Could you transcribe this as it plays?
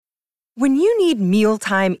When you need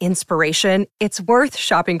mealtime inspiration, it's worth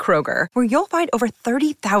shopping Kroger, where you'll find over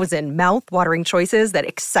 30,000 mouth-watering choices that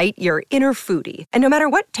excite your inner foodie. And no matter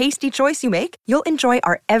what tasty choice you make, you'll enjoy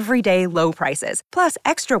our everyday low prices, plus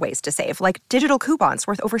extra ways to save, like digital coupons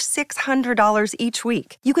worth over $600 each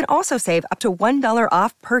week. You can also save up to $1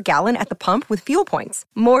 off per gallon at the pump with fuel points.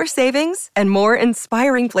 More savings and more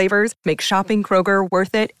inspiring flavors make shopping Kroger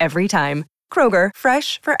worth it every time. Kroger,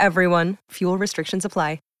 fresh for everyone. Fuel restrictions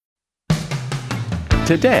apply.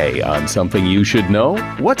 Today on Something You Should Know,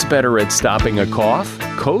 what's better at stopping a cough,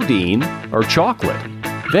 codeine or chocolate?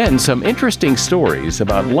 Then some interesting stories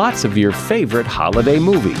about lots of your favorite holiday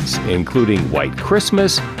movies, including White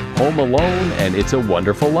Christmas, Home Alone, and It's a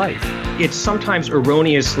Wonderful Life. It's sometimes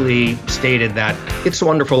erroneously stated that It's a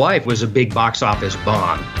Wonderful Life was a big box office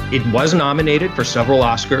bomb. It was nominated for several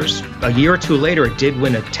Oscars. A year or two later, it did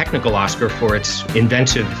win a technical Oscar for its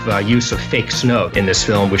inventive use of fake snow in this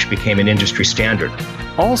film, which became an industry standard.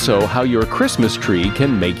 Also, how your Christmas tree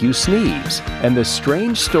can make you sneeze, and the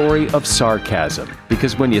strange story of sarcasm.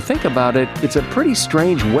 Because when you think about it, it's a pretty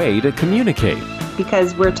strange way to communicate.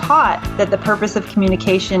 Because we're taught that the purpose of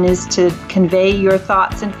communication is to convey your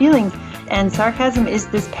thoughts and feelings. And sarcasm is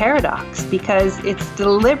this paradox because it's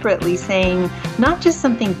deliberately saying not just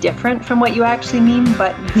something different from what you actually mean,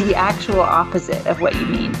 but the actual opposite of what you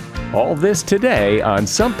mean. All this today on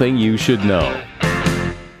Something You Should Know.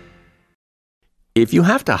 If you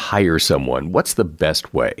have to hire someone, what's the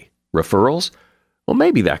best way? Referrals? Well,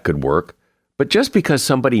 maybe that could work. But just because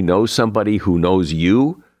somebody knows somebody who knows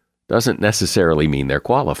you doesn't necessarily mean they're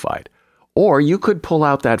qualified. Or you could pull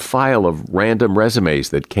out that file of random resumes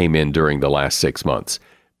that came in during the last 6 months.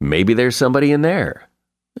 Maybe there's somebody in there.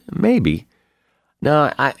 Maybe.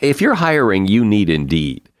 Now, if you're hiring, you need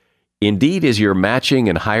Indeed. Indeed is your matching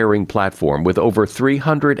and hiring platform with over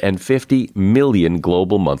 350 million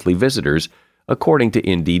global monthly visitors, according to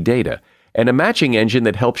Indeed data, and a matching engine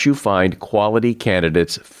that helps you find quality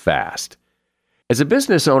candidates fast. As a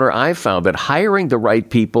business owner, I've found that hiring the right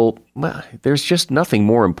people, well, there's just nothing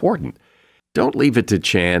more important. Don't leave it to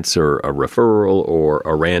chance or a referral or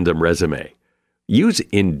a random resume. Use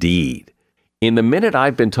Indeed. In the minute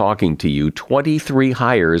I've been talking to you, 23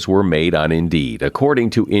 hires were made on Indeed, according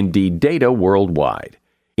to Indeed data worldwide.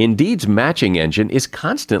 Indeed's matching engine is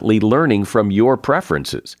constantly learning from your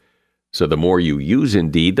preferences. So the more you use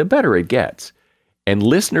Indeed, the better it gets. And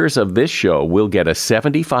listeners of this show will get a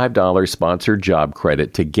 $75 sponsored job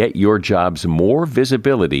credit to get your jobs more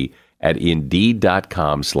visibility at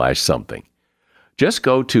Indeed.com/something. Just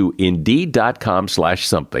go to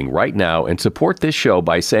Indeed.com/something right now and support this show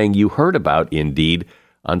by saying you heard about Indeed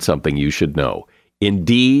on Something You Should Know.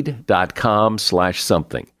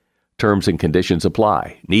 Indeed.com/something. Terms and conditions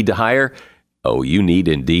apply. Need to hire? Oh, you need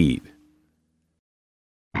Indeed.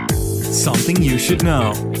 Something you should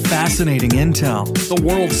know. Fascinating intel, the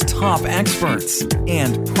world's top experts,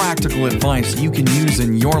 and practical advice you can use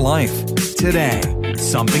in your life. Today,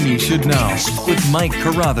 Something You Should Know with Mike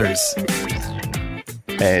Carruthers.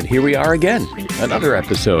 And here we are again, another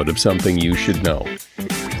episode of Something You Should Know.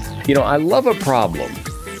 You know, I love a problem.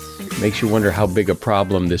 Makes you wonder how big a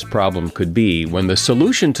problem this problem could be when the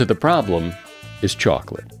solution to the problem is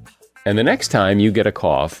chocolate. And the next time you get a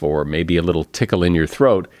cough or maybe a little tickle in your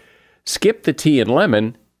throat, skip the tea and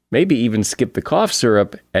lemon, maybe even skip the cough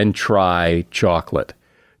syrup, and try chocolate.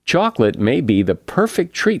 Chocolate may be the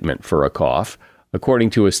perfect treatment for a cough. According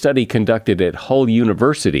to a study conducted at Hull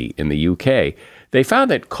University in the UK, they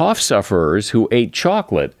found that cough sufferers who ate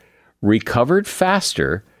chocolate recovered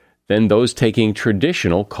faster than those taking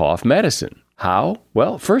traditional cough medicine. How?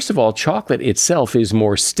 Well, first of all, chocolate itself is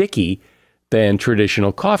more sticky than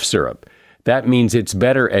traditional cough syrup. That means it's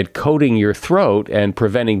better at coating your throat and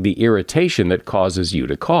preventing the irritation that causes you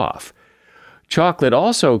to cough. Chocolate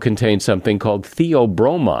also contains something called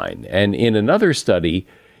theobromine, and in another study,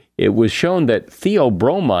 it was shown that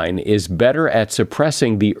theobromine is better at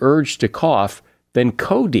suppressing the urge to cough than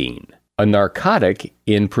codeine, a narcotic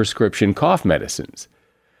in prescription cough medicines.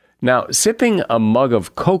 Now, sipping a mug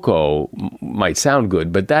of cocoa might sound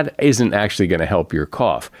good, but that isn't actually going to help your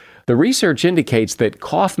cough. The research indicates that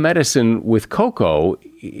cough medicine with cocoa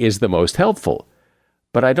is the most helpful,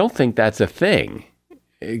 but I don't think that's a thing,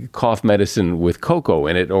 cough medicine with cocoa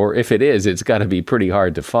in it, or if it is, it's got to be pretty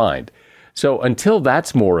hard to find. So until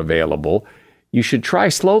that's more available, you should try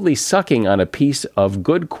slowly sucking on a piece of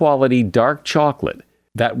good quality dark chocolate.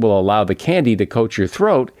 That will allow the candy to coat your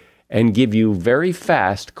throat and give you very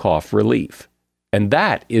fast cough relief. And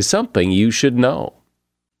that is something you should know.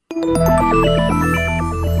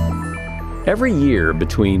 Every year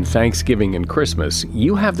between Thanksgiving and Christmas,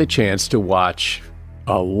 you have the chance to watch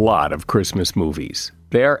A lot of Christmas movies.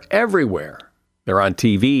 They are everywhere. They're on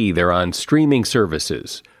TV, they're on streaming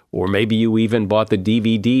services, or maybe you even bought the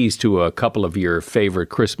DVDs to a couple of your favorite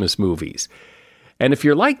Christmas movies. And if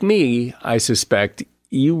you're like me, I suspect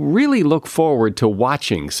you really look forward to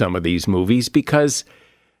watching some of these movies because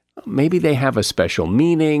maybe they have a special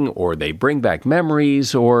meaning, or they bring back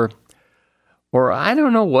memories, or I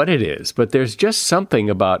don't know what it is, but there's just something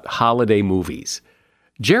about holiday movies.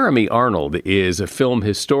 Jeremy Arnold is a film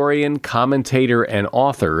historian, commentator, and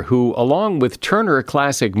author who, along with Turner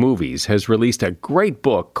Classic Movies, has released a great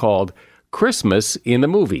book called Christmas in the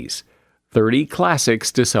Movies, 30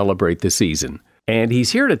 Classics to Celebrate the Season. And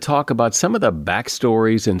he's here to talk about some of the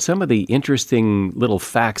backstories and some of the interesting little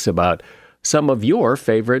facts about some of your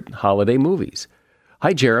favorite holiday movies.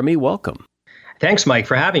 Hi, Jeremy. Welcome. Thanks, Mike,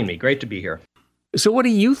 for having me. Great to be here. So what do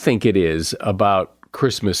you think it is about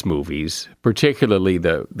Christmas movies, particularly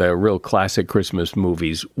the real classic Christmas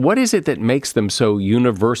movies? What is it that makes them so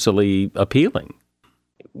universally appealing?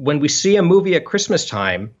 When we see a movie at Christmas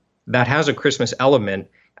time that has a Christmas element,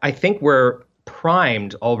 I think we're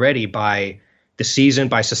primed already by the season,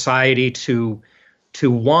 by society to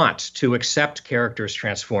want to accept characters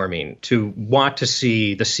transforming, to want to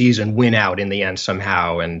see the season win out in the end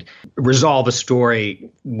somehow and resolve a story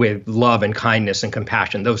with love and kindness and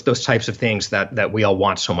compassion, those types of things that we all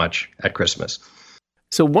want so much at Christmas.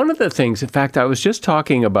 So one of the things, in fact, I was just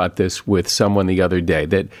talking about this with someone the other day,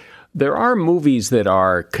 that there are movies that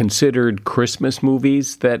are considered Christmas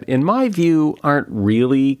movies that, in my view, aren't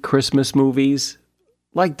really Christmas movies,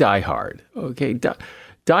 like Die Hard. Okay,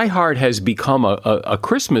 Die Hard has become a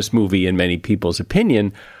Christmas movie in many people's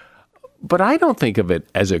opinion, but I don't think of it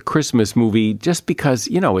as a Christmas movie just because,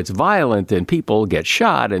 it's violent and people get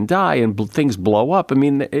shot and die and things blow up. I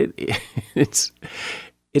mean, it's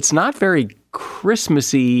not very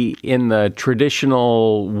Christmassy in the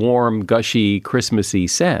traditional, warm, gushy, Christmassy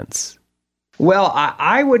sense. Well,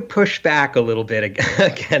 I would push back a little bit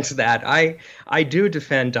against that. I do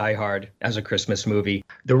defend Die Hard as a Christmas movie.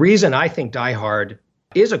 The reason I think Die Hard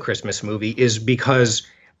is a Christmas movie is because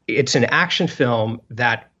it's an action film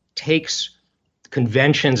that takes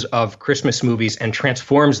conventions of Christmas movies and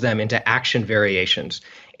transforms them into action variations.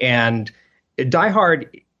 And Die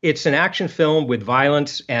Hard, it's an action film with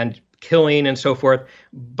violence and killing and so forth,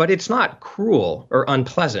 but it's not cruel or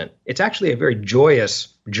unpleasant. It's actually a very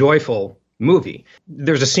joyful movie.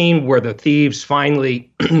 There's a scene where the thieves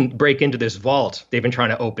finally break into this vault they've been trying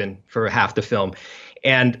to open for half the film.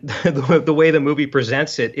 And the way the movie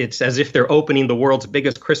presents it, it's as if they're opening the world's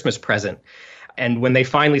biggest Christmas present. And when they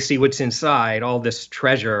finally see what's inside, all this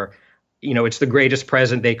treasure, it's the greatest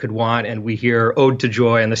present they could want. And we hear Ode to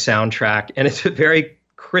Joy on the soundtrack. And it's a very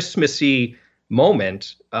Christmassy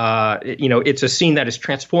moment. It's a scene that is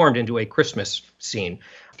transformed into a Christmas scene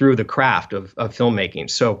through the craft of filmmaking.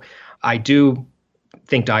 So I do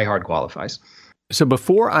think Die Hard qualifies. So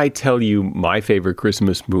before I tell you my favorite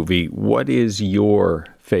Christmas movie, what is your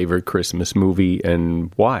favorite Christmas movie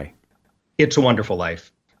and why? It's a Wonderful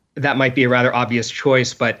Life. That might be a rather obvious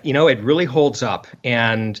choice, but, it really holds up.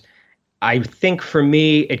 And I think for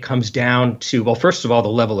me, it comes down to, well, first of all, the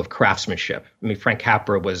level of craftsmanship. I mean, Frank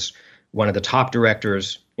Capra was one of the top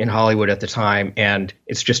directors in Hollywood at the time, and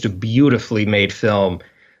it's just a beautifully made film.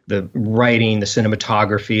 The writing, the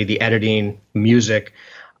cinematography, the editing, music.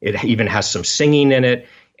 It even has some singing in it,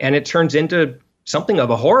 and it turns into something of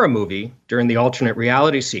a horror movie during the alternate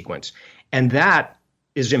reality sequence. And that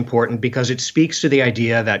is important because it speaks to the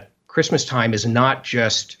idea that Christmas time is not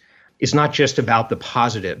just about the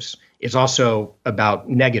positives. It's also about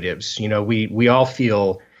negatives. We all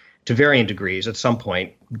feel, to varying degrees at some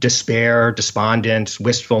point, despair, despondence,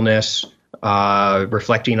 wistfulness,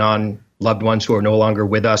 reflecting on loved ones who are no longer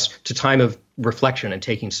with us, to time of reflection and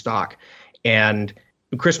taking stock. And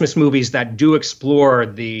Christmas movies that do explore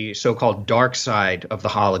the so-called dark side of the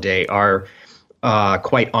holiday are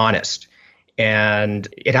quite honest. And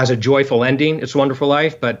it has a joyful ending, It's a Wonderful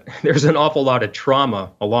Life, but there's an awful lot of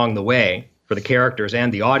trauma along the way for the characters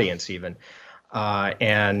and the audience even.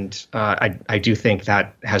 I do think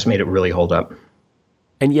that has made it really hold up.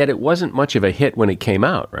 And yet it wasn't much of a hit when it came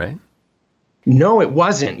out, right? No, it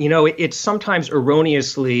wasn't. It's sometimes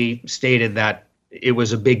erroneously stated that it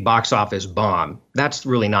was a big box office bomb. That's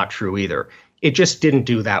really not true either. It just didn't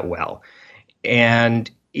do that well.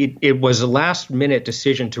 And it was a last minute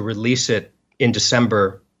decision to release it in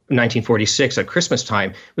December 1946 at Christmas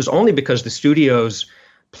time. It was only because the studio's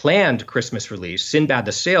planned Christmas release, Sinbad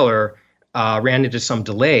the Sailor, ran into some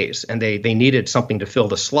delays and they needed something to fill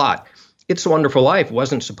the slot. It's a Wonderful Life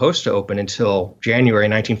wasn't supposed to open until January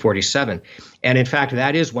 1947. And in fact,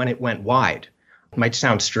 that is when it went wide. Might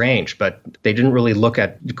sound strange, but they didn't really look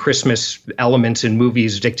at Christmas elements in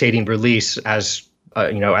movies dictating release as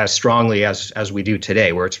as strongly as we do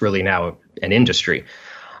today, where it's really now an industry.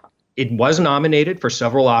 It was nominated for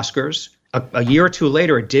several Oscars. A year or two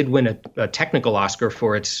later, it did win a technical Oscar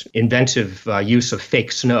for its inventive use of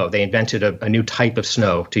fake snow. They invented a new type of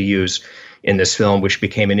snow to use in this film, which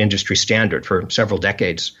became an industry standard for several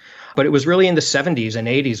decades. But it was really in the 70s and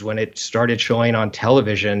 80s when it started showing on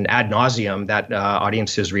television ad nauseum that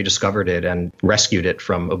audiences rediscovered it and rescued it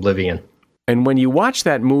from oblivion. And when you watch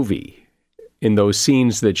that movie, in those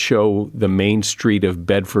scenes that show the main street of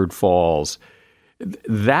Bedford Falls,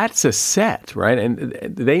 that's a set, right? And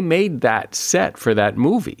they made that set for that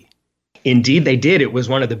movie. Indeed, they did. It was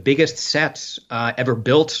one of the biggest sets ever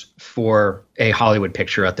built for a Hollywood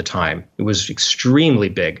picture at the time. It was extremely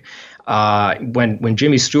big. When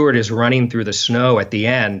Jimmy Stewart is running through the snow at the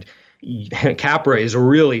end, Capra is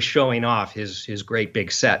really showing off his great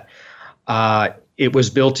big set. It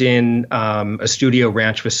was built in a studio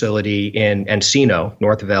ranch facility in Encino,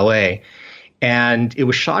 north of LA. And it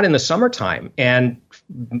was shot in the summertime, and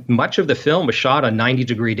much of the film was shot on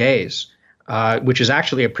 90-degree days, which is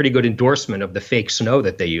actually a pretty good endorsement of the fake snow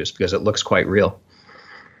that they used because it looks quite real.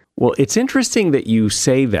 Well, it's interesting that you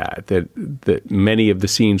say that many of the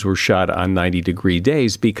scenes were shot on 90-degree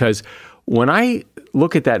days, because when I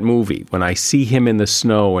look at that movie, when I see him in the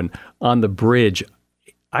snow and on the bridge,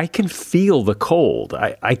 I can feel the cold.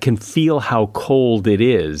 I can feel how cold it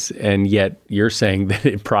is, and yet you're saying that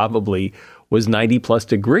it probably was 90 plus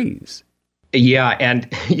degrees. Yeah, and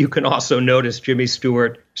you can also notice Jimmy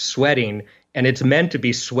Stewart sweating, and it's meant to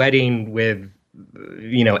be sweating with,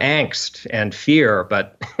 angst and fear,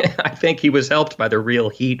 but I think he was helped by the real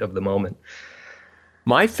heat of the moment.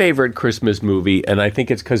 My favorite Christmas movie, and I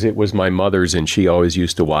think it's because it was my mother's and she always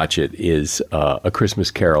used to watch it, is A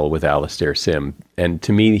Christmas Carol with Alastair Sim. And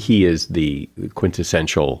to me, he is the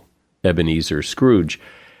quintessential Ebenezer Scrooge.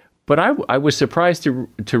 But I was surprised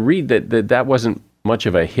to read that wasn't much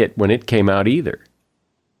of a hit when it came out either.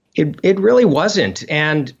 It really wasn't.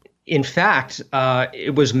 And in fact,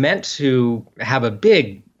 it was meant to have a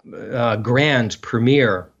big, grand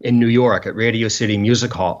premiere in New York at Radio City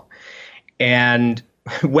Music Hall. And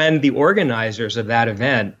when the organizers of that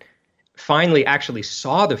event finally actually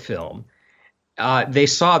saw the film, they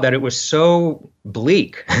saw that it was so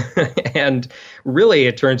bleak and really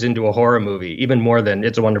it turns into a horror movie, even more than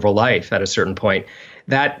It's a Wonderful Life at a certain point,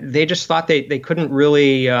 that they just thought they couldn't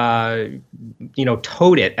really,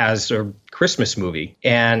 tote it as a Christmas movie.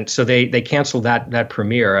 And so they canceled that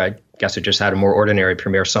premiere. I guess it just had a more ordinary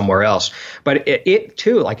premiere somewhere else. But it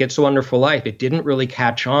too, like It's a Wonderful Life, it didn't really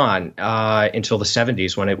catch on until the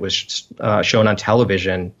 70s when it was shown on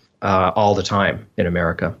television all the time in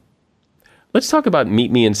America. Let's talk about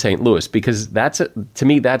Meet Me in St. Louis, because to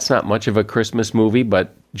me, that's not much of a Christmas movie,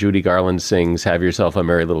 but Judy Garland sings Have Yourself a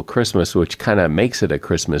Merry Little Christmas, which kind of makes it a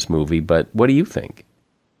Christmas movie. But what do you think?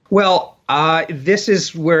 Well, this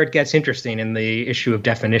is where it gets interesting in the issue of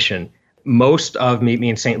definition. Most of Meet Me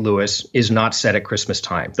in St. Louis is not set at Christmas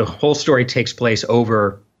time. The whole story takes place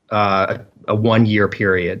over a 1-year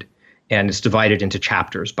period, and it's divided into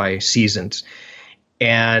chapters by seasons.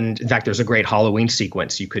 And in fact, there's a great Halloween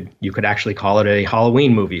sequence. You could actually call it a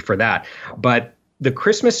Halloween movie for that. But the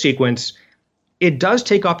Christmas sequence, it does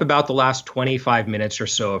take up about the last 25 minutes or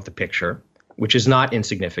so of the picture, which is not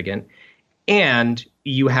insignificant. And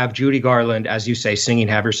you have Judy Garland, as you say, singing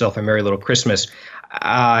Have Yourself a Merry Little Christmas.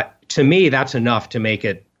 To me, that's enough to make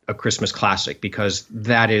it a Christmas classic, because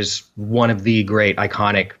that is one of the great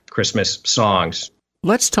iconic Christmas songs.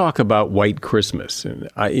 Let's talk about White Christmas. And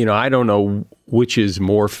I don't know which is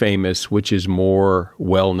more famous, which is more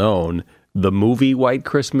well-known, the movie White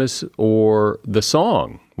Christmas or the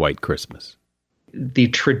song White Christmas. The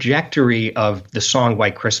trajectory of the song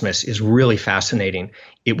White Christmas is really fascinating.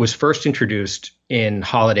 It was first introduced in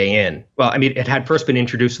Holiday Inn. Well, I mean, it had first been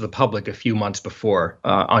introduced to the public a few months before,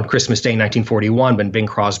 on Christmas Day 1941, when Bing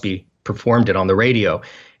Crosby performed it on the radio.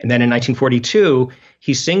 And then in 1942,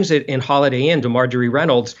 he sings it in Holiday Inn to Marjorie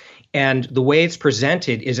Reynolds. And the way it's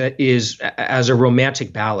presented is as a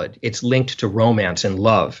romantic ballad. It's linked to romance and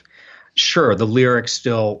love. Sure, the lyrics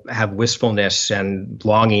still have wistfulness and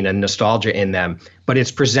longing and nostalgia in them, but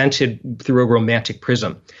it's presented through a romantic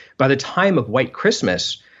prism. By the time of White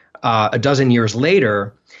Christmas, a dozen years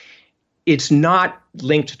later, it's not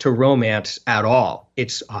linked to romance at all.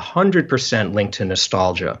 It's 100% linked to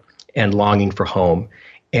nostalgia and longing for home.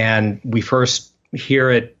 And we first hear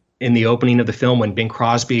it in the opening of the film when Bing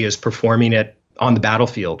Crosby is performing it on the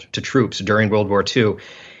battlefield to troops during World War II.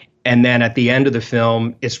 And then at the end of the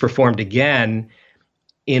film, it's performed again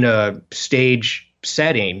in a stage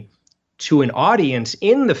setting to an audience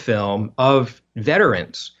in the film of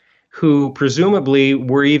veterans who presumably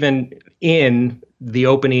were even in the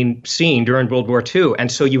opening scene during World War II.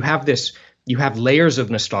 And so you have layers of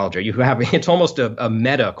nostalgia. It's almost a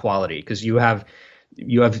meta quality, because you have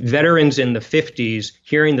veterans in the 50s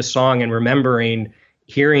hearing the song and remembering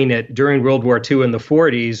hearing it during World War II in the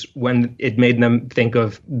 40s when it made them think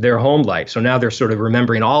of their home life. So now they're sort of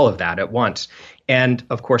remembering all of that at once. And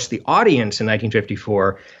of course, the audience in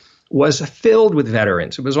 1954 was filled with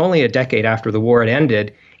veterans. It was only a decade after the war had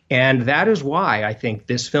ended. And that is why I think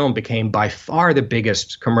this film became by far the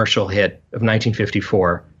biggest commercial hit of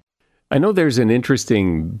 1954. I know there's an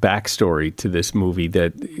interesting backstory to this movie,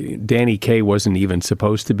 that Danny Kaye wasn't even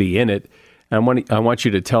supposed to be in it. I want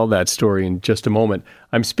you to tell that story in just a moment.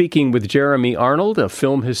 I'm speaking with Jeremy Arnold, a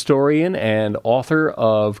film historian and author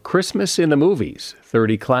of Christmas in the Movies,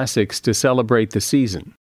 30 Classics to Celebrate the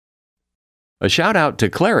Season. A shout out to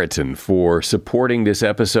Claritin for supporting this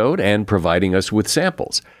episode and providing us with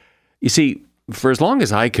samples. You see, for as long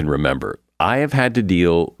as I can remember, I have had to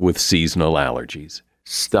deal with seasonal allergies.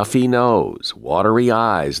 Stuffy nose, watery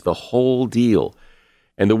eyes, the whole deal.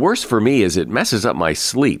 And the worst for me is it messes up my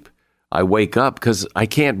sleep. I wake up because I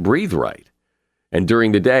can't breathe right. And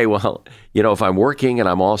during the day, well, if I'm working and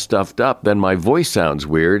I'm all stuffed up, then my voice sounds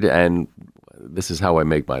weird, and this is how I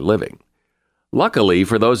make my living. Luckily,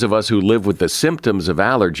 for those of us who live with the symptoms of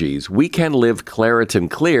allergies, we can live Claritin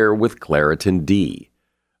Clear with Claritin D.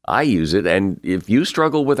 I use it, and if you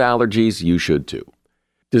struggle with allergies, you should too.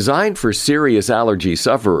 Designed for serious allergy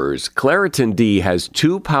sufferers, Claritin D has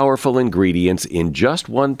 2 powerful ingredients in just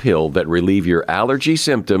one pill that relieve your allergy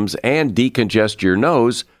symptoms and decongest your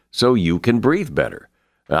nose so you can breathe better.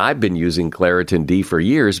 I've been using Claritin D for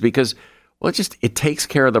years because, it takes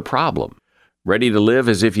care of the problem. Ready to live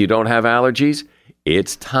as if you don't have allergies?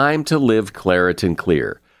 It's time to live Claritin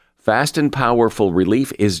Clear. Fast and powerful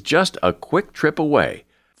relief is just a quick trip away.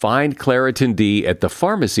 Find Claritin D at the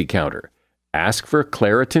pharmacy counter. Ask for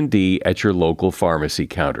Claritin D at your local pharmacy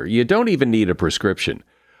counter. You don't even need a prescription.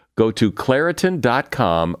 Go to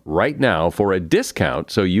Claritin.com right now for a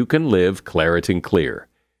discount so you can live Claritin Clear.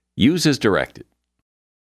 Use as directed.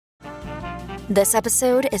 This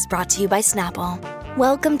episode is brought to you by Snapple.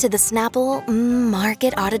 Welcome to the Snapple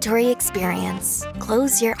Market Auditory Experience.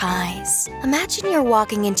 Close your eyes. Imagine you're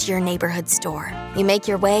walking into your neighborhood store. You make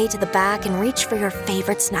your way to the back and reach for your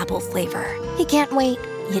favorite Snapple flavor. You can't wait.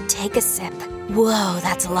 You take a sip. Whoa,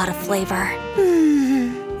 that's a lot of flavor.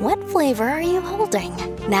 What flavor are you holding?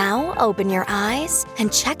 Now open your eyes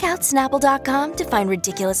and check out Snapple.com to find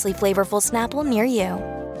ridiculously flavorful Snapple near you.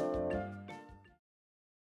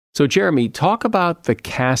 So, Jeremy, talk about the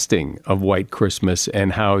casting of White Christmas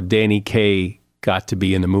and how Danny Kaye got to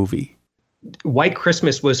be in the movie. White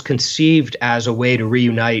Christmas was conceived as a way to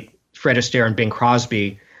reunite Fred Astaire and Bing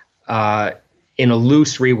Crosby in a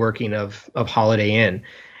loose reworking of Holiday Inn.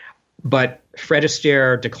 But Fred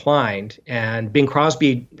Astaire declined, and Bing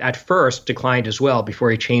Crosby at first declined as well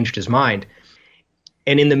before he changed his mind.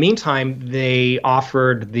 And in the meantime, they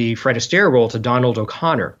offered the Fred Astaire role to Donald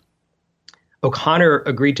O'Connor. O'Connor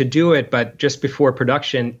agreed to do it, but just before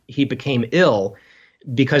production, he became ill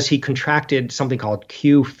because he contracted something called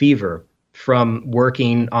Q fever from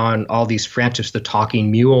working on all these Francis the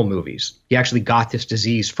Talking Mule movies. He actually got this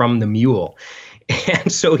disease from the mule.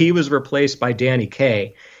 And so he was replaced by Danny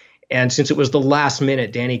Kaye. And since it was the last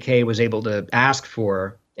minute, Danny Kaye was able to ask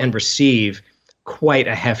for and receive quite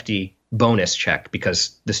a hefty bonus check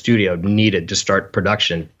because the studio needed to start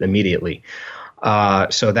production immediately.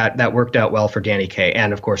 So that worked out well for Danny Kaye.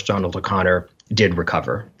 And of course, Donald O'Connor did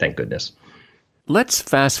recover, thank goodness. Let's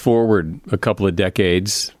fast forward a couple of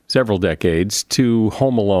decades, several decades, to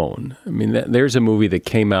Home Alone. I mean, there's a movie that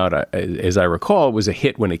came out, as I recall, it was a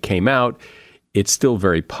hit when it came out. It's still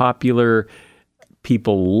very popular.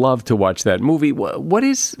 People love to watch that movie. What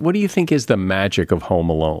do you think is the magic of Home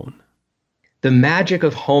Alone? The magic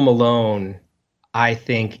of Home Alone, I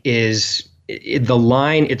think, is the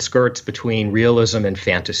line it skirts between realism and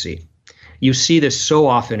fantasy. You see this so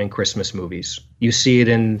often in Christmas movies. You see it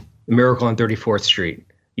in Miracle on 34th Street.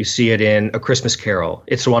 You see it in A Christmas Carol,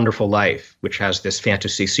 It's a Wonderful Life, which has this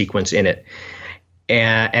fantasy sequence in it.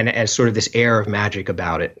 And as sort of this air of magic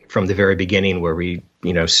about it from the very beginning, where we,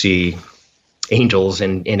 see angels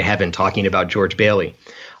in heaven talking about George Bailey.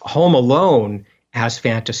 Home Alone has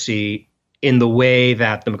fantasy in the way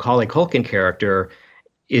that the Macaulay Culkin character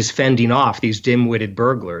is fending off these dim-witted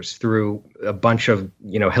burglars through a bunch of,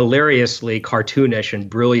 hilariously cartoonish and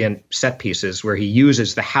brilliant set pieces where he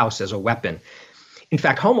uses the house as a weapon. In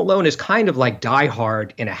fact, Home Alone is kind of like Die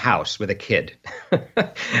Hard in a house with a kid.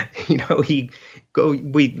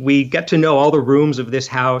 We get to know all the rooms of this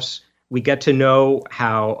house. We get to know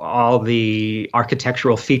how all the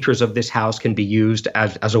architectural features of this house can be used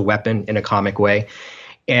as a weapon in a comic way.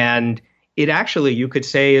 And it actually, you could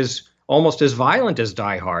say, is almost as violent as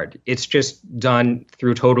Die Hard. It's just done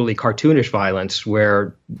through totally cartoonish violence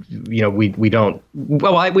where,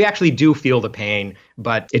 we actually do feel the pain,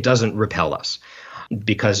 but it doesn't repel us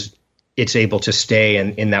because it's able to stay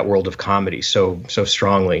in that world of comedy so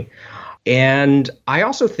strongly. And I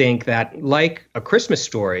also think that, like A Christmas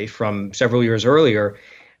Story from several years earlier,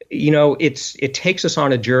 it takes us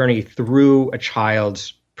on a journey through a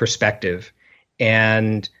child's perspective.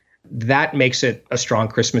 And that makes it a strong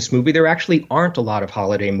Christmas movie. There actually aren't a lot of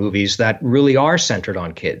holiday movies that really are centered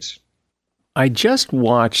on kids. I just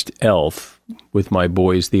watched Elf with my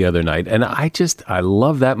boys the other night, and I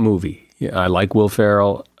love that movie. I like Will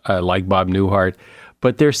Ferrell. I like Bob Newhart.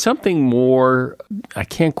 But there's something more I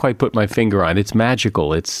can't quite put my finger on. It's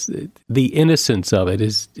magical. It's the innocence of it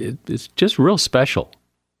is just real special.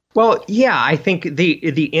 Well, yeah, I think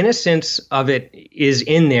the innocence of it is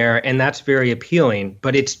in there, and that's very appealing,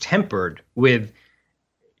 but it's tempered with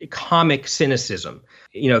comic cynicism.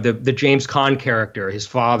 The James Caan character, his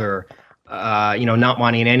father, not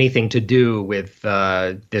wanting anything to do with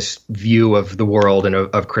this view of the world and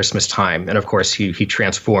of Christmas time. And of course, he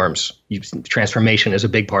transforms. Transformation is a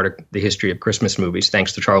big part of the history of Christmas movies,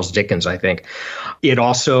 thanks to Charles Dickens, I think. It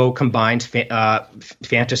also combines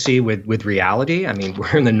fantasy with reality. I mean,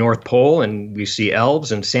 we're in the North Pole and we see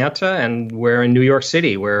elves and Santa, and we're in New York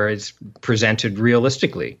City where it's presented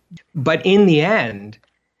realistically. But in the end,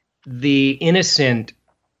 the innocent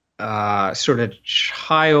sort of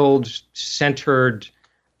child-centered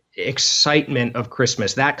excitement of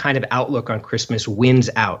Christmas, that kind of outlook on Christmas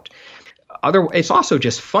wins out. It's also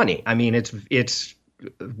just funny. I mean, it's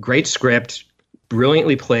great script,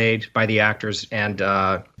 brilliantly played by the actors, and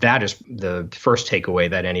that is the first takeaway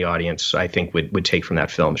that any audience, I think, would take from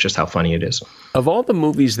that film. It's just how funny it is. Of all the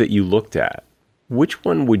movies that you looked at, which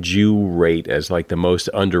one would you rate as like the most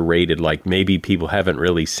underrated, like maybe people haven't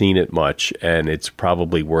really seen it much and it's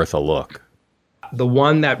probably worth a look? The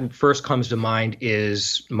one that first comes to mind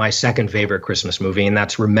is my second favorite Christmas movie, and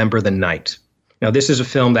that's Remember the Night. Now, this is a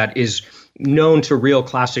film that is known to real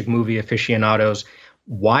classic movie aficionados.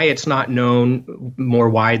 Why it's not known more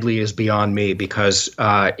widely is beyond me, because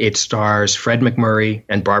it stars Fred MacMurray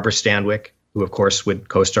and Barbara Stanwyck, who, of course, would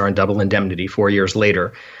co-star in Double Indemnity 4 years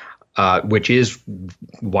later. Which is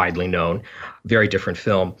widely known, very different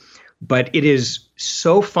film. But it is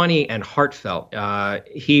so funny and heartfelt.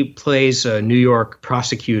 He plays a New York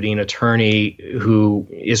prosecuting attorney who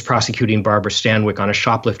is prosecuting Barbara Stanwyck on a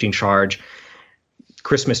shoplifting charge.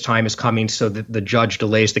 Christmas time is coming, so the judge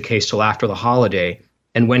delays the case till after the holiday.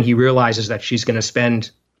 And when he realizes that she's going to spend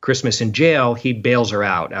Christmas in jail, he bails her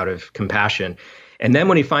out of compassion. And then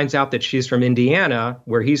when he finds out that she's from Indiana,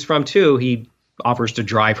 where he's from too, he offers to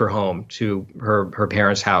drive her home to her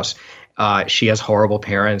parents' house. She has horrible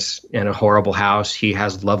parents and a horrible house. He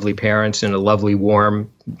has lovely parents and a lovely,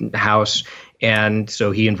 warm house. And so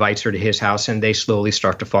he invites her to his house, and they slowly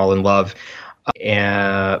start to fall in love.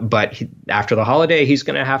 But after the holiday, he's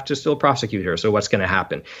going to have to still prosecute her. So what's going to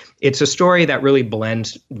happen? It's a story that really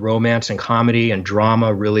blends romance and comedy and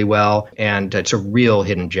drama really well. And it's a real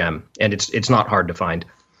hidden gem. And it's not hard to find.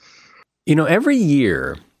 Every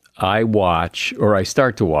year I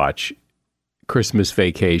start to watch Christmas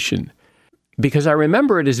Vacation because I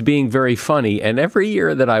remember it as being very funny. And every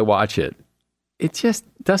year that I watch it, it just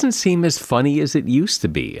doesn't seem as funny as it used to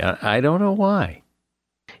be. I don't know why.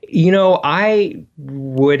 I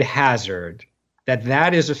would hazard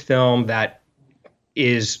that is a film that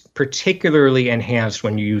is particularly enhanced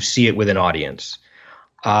when you see it with an audience,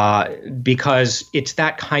 because it's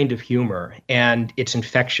that kind of humor and it's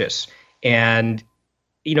infectious. And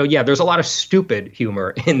there's a lot of stupid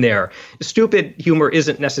humor in there. Stupid humor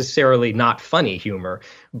isn't necessarily not funny humor,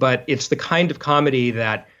 but it's the kind of comedy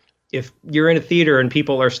that if you're in a theater and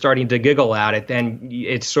people are starting to giggle at it, then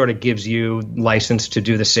it sort of gives you license to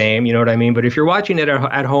do the same. You know what I mean? But if you're watching it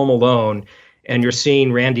at home alone and you're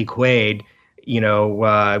seeing Randy Quaid,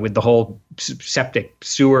 with the whole septic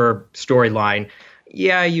sewer storyline,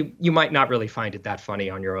 you might not really find it that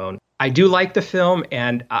funny on your own. I do like the film,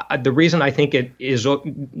 and the reason I think it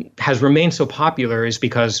has remained so popular is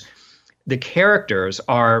because the characters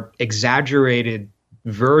are exaggerated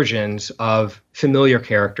versions of familiar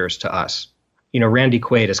characters to us. Randy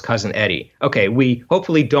Quaid as Cousin Eddie. Okay, we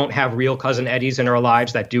hopefully don't have real Cousin Eddies in our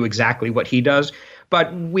lives that do exactly what he does,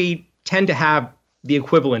 but we tend to have the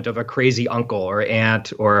equivalent of a crazy uncle or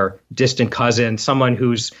aunt or distant cousin, someone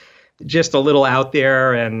who's just a little out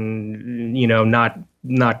there and,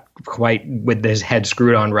 not quite with his head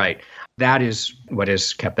screwed on right. That is what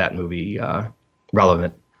has kept that movie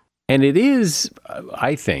relevant. And it is,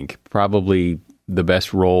 I think, probably the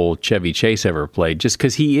best role Chevy Chase ever played, just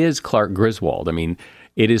because he is Clark Griswold. I mean,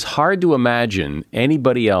 it is hard to imagine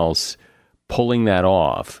anybody else pulling that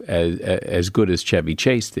off as good as Chevy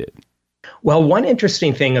Chase did. Well, one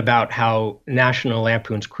interesting thing about how National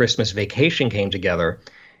Lampoon's Christmas Vacation came together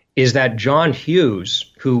is that John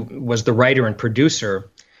Hughes, who was the writer and producer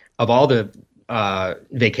of all the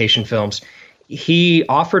vacation films, he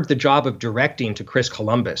offered the job of directing to Chris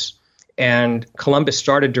Columbus. And Columbus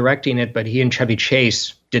started directing it, but he and Chevy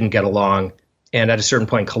Chase didn't get along. And at a certain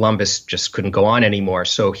point, Columbus just couldn't go on anymore.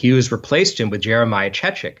 So Hughes replaced him with Jeremiah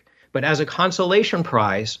Chechik. But as a consolation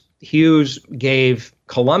prize, Hughes gave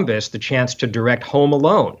Columbus the chance to direct Home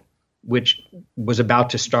Alone, which was about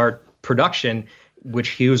to start production, which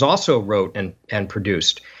Hughes also wrote and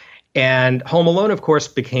produced. And Home Alone, of course,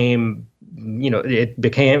 became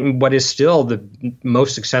what is still the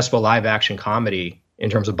most successful live action comedy in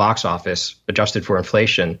terms of box office, adjusted for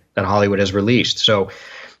inflation, that Hollywood has released. So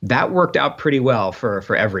that worked out pretty well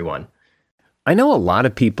for everyone. I know a lot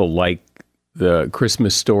of people like the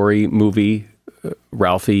Christmas Story movie,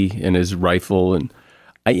 Ralphie and his rifle, and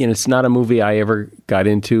it's not a movie I ever got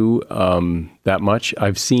into that much.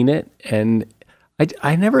 I've seen it, and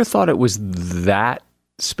I never thought it was that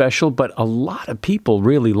special, but a lot of people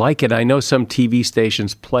really like it. I know some TV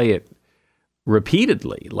stations play it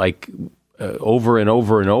repeatedly, like over and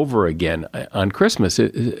over and over again on Christmas.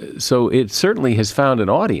 So it certainly has found an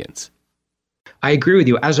audience. I agree with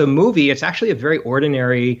you. As a movie, it's actually a very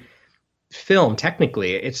ordinary film.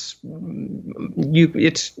 Technically, it's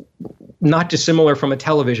not dissimilar from a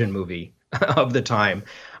television movie of the time.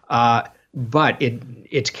 But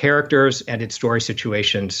its characters and its story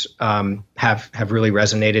situations have really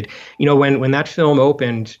resonated. When that film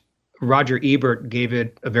opened, Roger Ebert gave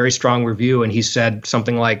it a very strong review, and he said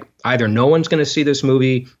something like, either no one's going to see this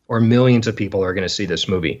movie or millions of people are going to see this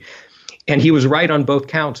movie. And he was right on both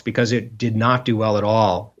counts, because it did not do well at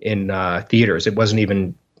all in theaters. It wasn't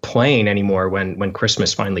even playing anymore when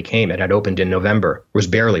Christmas finally came. It had opened in November, was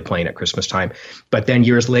barely playing at Christmas time. But then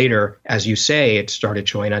years later, as you say, it started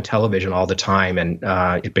showing on television all the time, and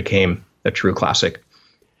it became a true classic.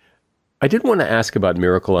 I did want to ask about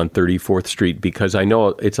Miracle on 34th Street, because I know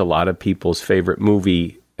it's a lot of people's favorite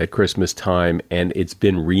movie at Christmas time, and it's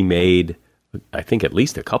been remade, I think, at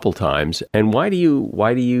least a couple times. And why do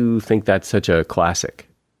you think that's such a classic?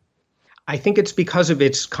 I think it's because of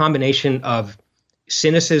its combination of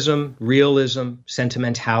cynicism, realism,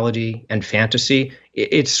 sentimentality, and fantasy.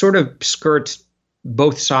 It sort of skirts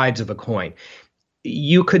both sides of a coin.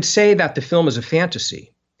 You could say that the film is a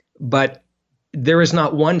fantasy, but there is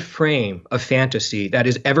not one frame of fantasy that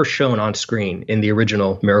is ever shown on screen in the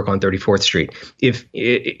original Miracle on 34th Street.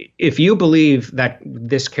 If you believe that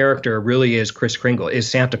this character really is Kris Kringle, is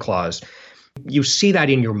Santa Claus, you see that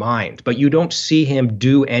in your mind, but you don't see him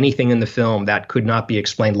do anything in the film that could not be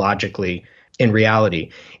explained logically in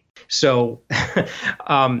reality. So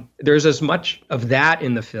there's as much of that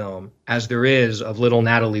in the film as there is of little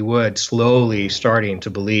Natalie Wood slowly starting to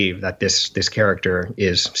believe that this character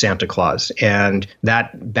is Santa Claus. And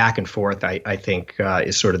that back and forth, I think,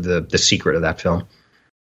 is sort of the secret of that film.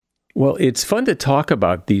 Well, it's fun to talk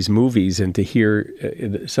about these movies and to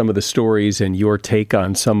hear some of the stories and your take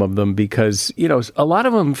on some of them, because, a lot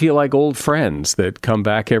of them feel like old friends that come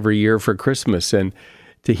back every year for Christmas, and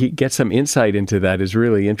to get some insight into that is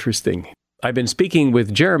really interesting. I've been speaking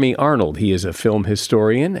with Jeremy Arnold. He is a film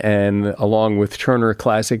historian, and along with Turner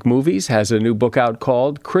Classic Movies, has a new book out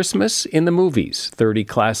called Christmas in the Movies, 30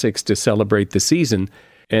 Classics to Celebrate the Season.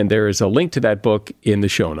 And there is a link to that book in the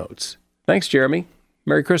show notes. Thanks, Jeremy.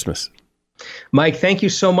 Merry Christmas. Mike, thank you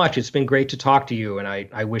so much. It's been great to talk to you, and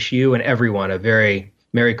I wish you and everyone a very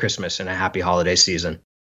Merry Christmas and a happy holiday season.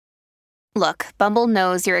 Look, Bumble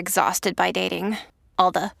knows you're exhausted by dating. All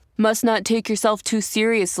the must not take yourself too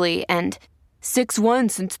seriously and 6'1"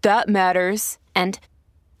 since that matters. And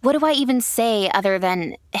what do I even say other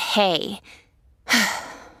than, hey?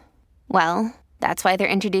 Well, that's why they're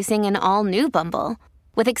introducing an all-new Bumble,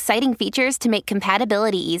 with exciting features to make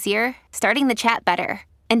compatibility easier, starting the chat better,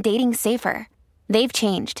 and dating safer. They've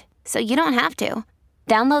changed, so you don't have to.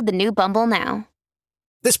 Download the new Bumble now.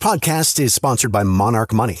 This podcast is sponsored by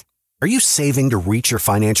Monarch Money. Are you saving to reach your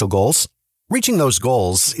financial goals? Reaching those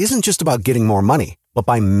goals isn't just about getting more money, but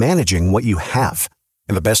by managing what you have.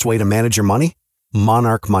 And the best way to manage your money?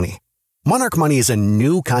 Monarch Money. Monarch Money is a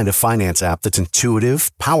new kind of finance app that's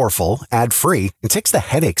intuitive, powerful, ad-free, and takes the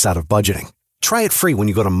headaches out of budgeting. Try it free when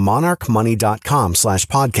you go to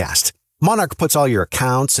monarchmoney.com/podcast. Monarch puts all your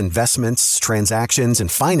accounts, investments, transactions,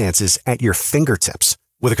 and finances at your fingertips.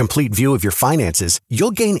 With a complete view of your finances,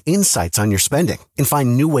 you'll gain insights on your spending and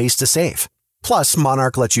find new ways to save. Plus,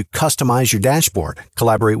 Monarch lets you customize your dashboard,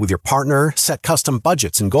 collaborate with your partner, set custom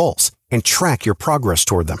budgets and goals, and track your progress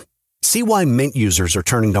toward them. See why Mint users are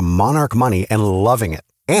turning to Monarch Money and loving it,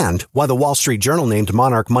 and why the Wall Street Journal named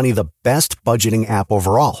Monarch Money the best budgeting app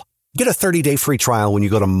overall. Get a 30-day free trial when you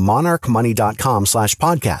go to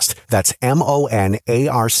monarchmoney.com/podcast. That's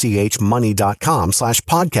MONARCH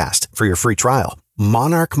money.com/podcast for your free trial.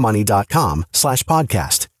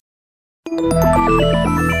 monarchmoney.com/podcast.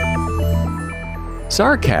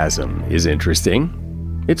 Sarcasm is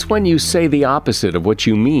interesting. It's when you say the opposite of what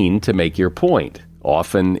you mean to make your point,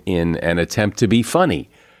 often in an attempt to be funny.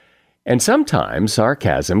 And sometimes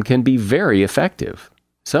sarcasm can be very effective,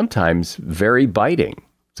 sometimes very biting,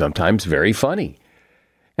 sometimes very funny.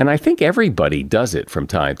 And I think everybody does it from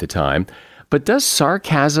time to time. But does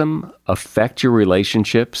sarcasm affect your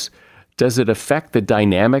relationships? Does it affect the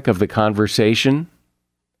dynamic of the conversation?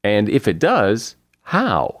 And if it does,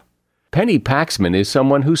 how? Penny Paxman is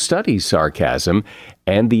someone who studies sarcasm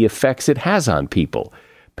and the effects it has on people.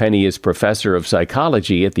 Penny is professor of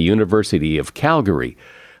psychology at the University of Calgary.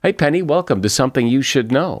 Hey, Penny, welcome to Something You Should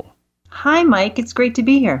Know. Hi, Mike. It's great to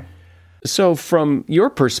be here. So from your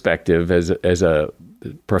perspective as a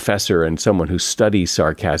professor and someone who studies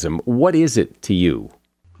sarcasm, what is it to you?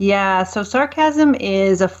 Yeah, so sarcasm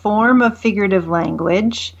is a form of figurative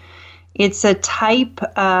language. It's a type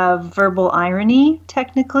of verbal irony,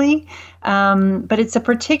 technically, but it's a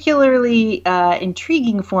particularly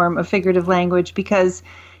intriguing form of figurative language because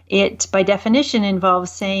it, by definition,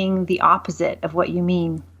 involves saying the opposite of what you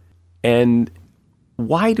mean. And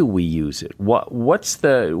why do we use it?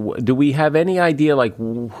 Do we have any idea, like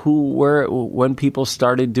when people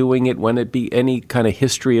started doing it, when it be any kind of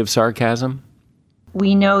history of sarcasm?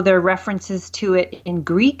 We know there are references to it in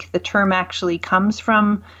Greek. The term actually comes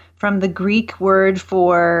from the Greek word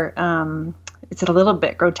for, it's a little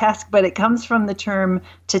bit grotesque, but it comes from the term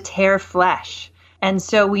to tear flesh. And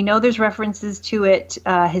so we know there's references to it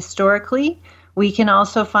historically. We can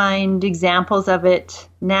also find examples of it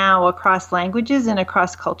now across languages and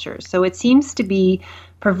across cultures. So it seems to be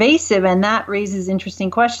pervasive, and that raises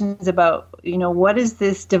interesting questions about, what does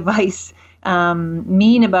this device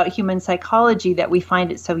mean about human psychology that we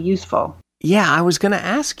find it so useful? Yeah, I was going to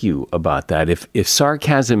ask you about that. If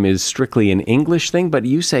sarcasm is strictly an English thing, but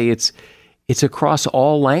you say it's across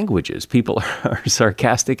all languages. People are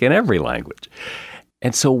sarcastic in every language.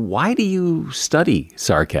 And so why do you study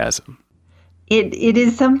sarcasm? It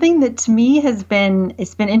is something that to me it's been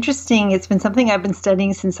interesting. It's been something I've been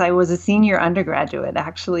studying since I was a senior undergraduate,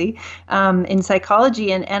 actually, in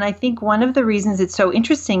psychology. And I think one of the reasons it's so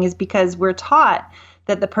interesting is because we're taught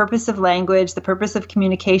that the purpose of language, the purpose of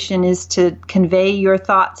communication is to convey your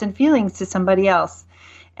thoughts and feelings to somebody else.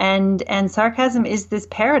 And sarcasm is this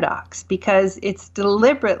paradox because it's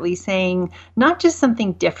deliberately saying not just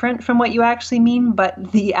something different from what you actually mean,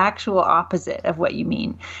 but the actual opposite of what you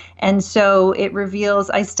mean. And so it reveals,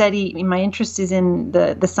 my interest is in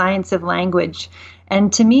the science of language.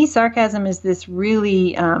 And to me, sarcasm is this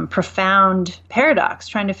really profound paradox,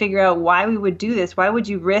 trying to figure out why we would do this. Why would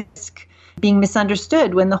you risk being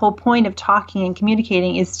misunderstood when the whole point of talking and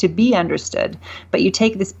communicating is to be understood? But you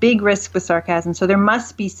take this big risk with sarcasm, so there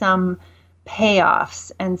must be some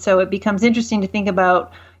payoffs. And so it becomes interesting to think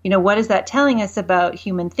about, what is that telling us about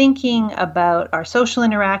human thinking, about our social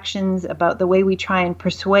interactions, about the way we try and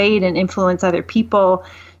persuade and influence other people.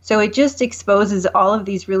 So it just exposes all of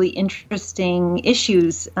these really interesting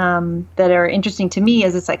issues that are interesting to me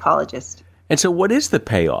as a psychologist. And so what is the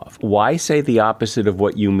payoff? Why say the opposite of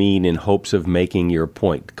what you mean in hopes of making your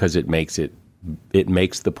point? Because it makes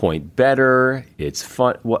the point better. It's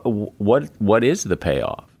fun. What is the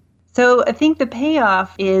payoff? So I think the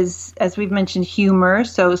payoff is, as we've mentioned, humor.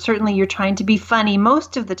 So certainly you're trying to be funny.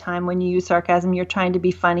 Most of the time when you use sarcasm, you're trying to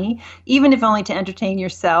be funny, even if only to entertain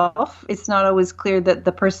yourself. It's not always clear that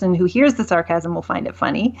the person who hears the sarcasm will find it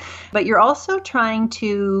funny. But you're also trying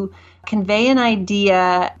to convey an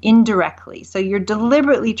idea indirectly. So you're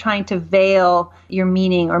deliberately trying to veil your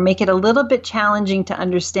meaning or make it a little bit challenging to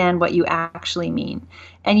understand what you actually mean.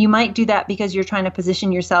 And you might do that because you're trying to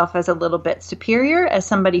position yourself as a little bit superior, as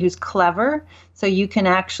somebody who's clever, so you can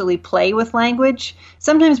actually play with language.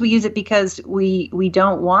 Sometimes we use it because we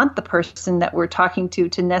don't want the person that we're talking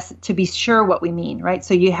to be sure what we mean, right?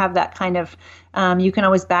 So you have that kind of you can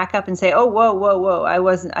always back up and say, "Oh, whoa! I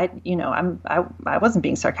wasn't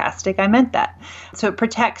being sarcastic. I meant that." So it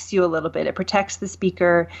protects you a little bit. It protects the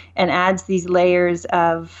speaker and adds these layers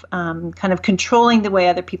of kind of controlling the way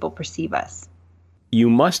other people perceive us. You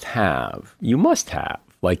must have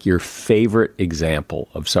like your favorite example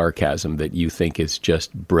of sarcasm that you think is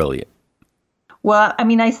just brilliant. Well, I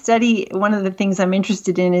mean, I study, one of the things I'm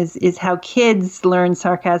interested in is how kids learn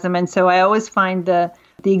sarcasm. And so I always find the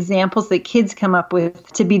examples that kids come up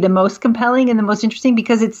with to be the most compelling and the most interesting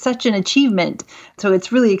because it's such an achievement. So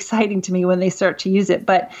it's really exciting to me when they start to use it.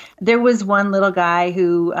 But there was one little guy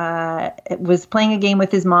who was playing a game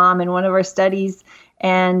with his mom in one of our studies,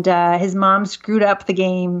 and his mom screwed up the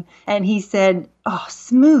game. And he said, "Oh,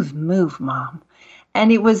 smooth move, Mom." And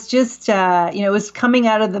it was just, it was coming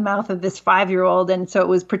out of the mouth of this 5-year-old. And so it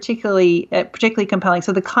was particularly compelling.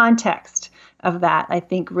 So the context of that, I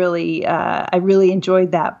think, really, I really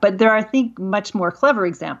enjoyed that. But there are, I think, much more clever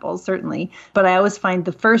examples, certainly. But I always find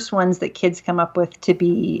the first ones that kids come up with to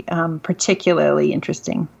be particularly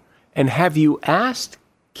interesting. And have you asked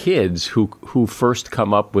kids who first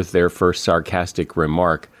come up with their first sarcastic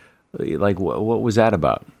remark, like, what was that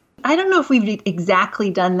about? I don't know if we've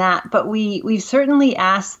exactly done that, but we've certainly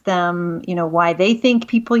asked them, why they think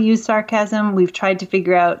people use sarcasm. We've tried to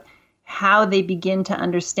figure out how they begin to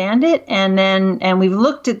understand it, and we've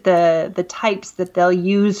looked at the types that they'll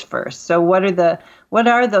use first. So what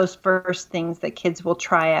are those first things that kids will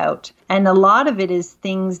try out? And a lot of it is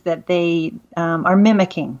things that they are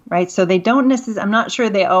mimicking, right? So they don't necessarily, I'm not sure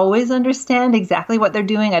they always understand exactly what they're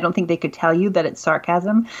doing. I don't think they could tell you that it's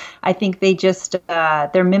sarcasm. I think they just,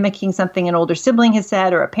 they're mimicking something an older sibling has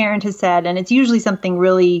said or a parent has said, and it's usually something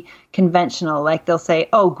really conventional, like they'll say,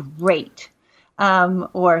 "Oh, great,"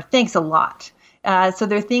 or "Thanks a lot." So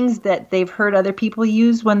they're things that they've heard other people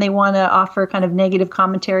use when they want to offer kind of negative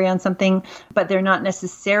commentary on something, but they're not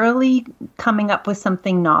necessarily coming up with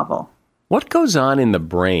something novel. What goes on in the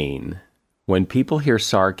brain when people hear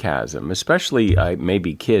sarcasm, especially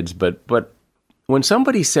maybe kids, but when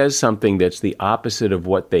somebody says something that's the opposite of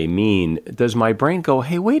what they mean, does my brain go,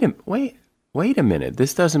 "Hey, wait a minute,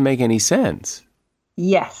 this doesn't make any sense"?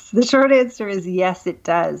 Yes, the short answer is yes, it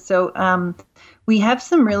does. So we have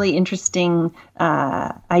some really interesting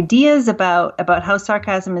ideas about how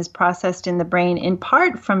sarcasm is processed in the brain, in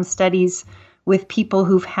part from studies with people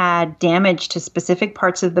who've had damage to specific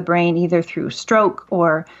parts of the brain, either through stroke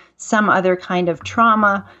or some other kind of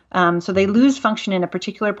trauma. So they lose function in a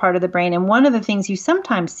particular part of the brain. And one of the things you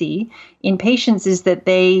sometimes see in patients is that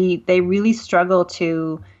they really struggle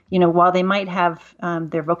to, while they might have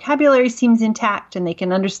their vocabulary seems intact and they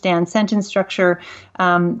can understand sentence structure,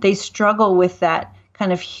 they struggle with that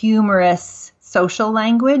kind of humorous social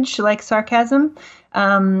language like sarcasm.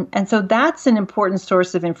 And so that's an important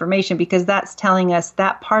source of information because that's telling us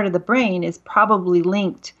that part of the brain is probably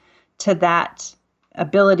linked to that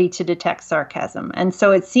ability to detect sarcasm. And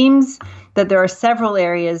so it seems that there are several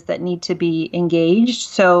areas that need to be engaged.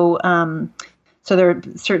 So there are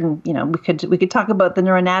certain, we could talk about the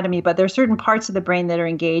neuroanatomy, but there are certain parts of the brain that are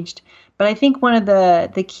engaged. But I think one of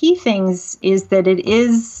the key things is that it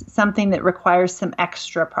is something that requires some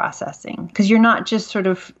extra processing because you're not just sort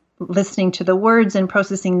of listening to the words and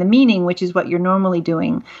processing the meaning, which is what you're normally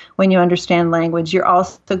doing when you understand language. You're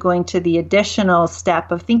also going to the additional step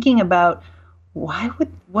of thinking about what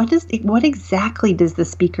exactly does the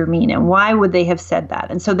speaker mean and why would they have said that?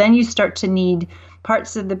 And so then you start to need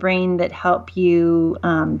parts of the brain that help you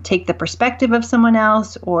take the perspective of someone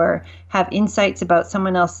else or have insights about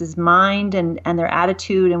someone else's mind and their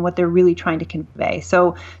attitude and what they're really trying to convey.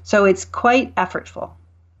 So it's quite effortful.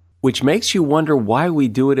 Which makes you wonder why we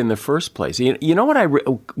do it in the first place. You know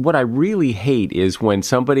what I really hate is when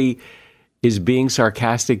somebody is being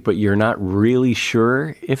sarcastic, but you're not really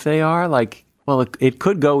sure if they are. Like, well, it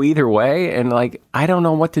could go either way, and I don't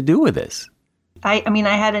know what to do with this. I mean,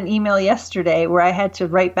 I had an email yesterday where I had to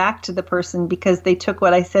write back to the person because they took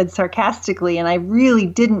what I said sarcastically, and I really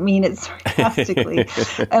didn't mean it sarcastically.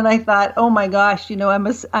 And I thought, oh my gosh,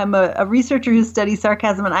 I'm a researcher who studies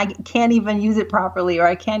sarcasm, and I can't even use it properly, or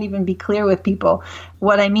I can't even be clear with people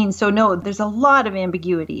what I mean. So no, there's a lot of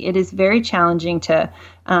ambiguity. It is very challenging to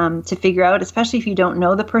figure out, especially if you don't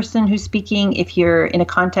know the person who's speaking, if you're in a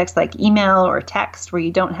context like email or text where you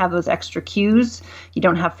don't have those extra cues, you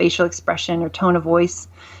don't have facial expression or tone of voice,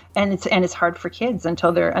 and it's hard for kids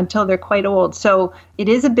until they're quite old. So it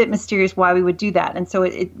is a bit mysterious why we would do that. And so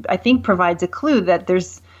it I think provides a clue that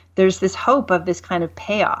there's this hope of this kind of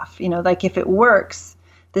payoff, like if it works,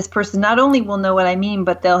 this person not only will know what I mean,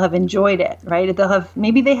 but they'll have enjoyed it, right?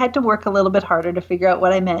 Maybe they had to work a little bit harder to figure out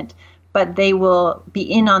what I meant, but they will be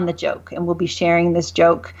in on the joke and will be sharing this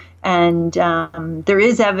joke. And there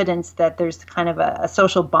is evidence that there's kind of a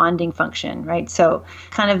social bonding function, right? So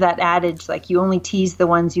kind of that adage, like you only tease the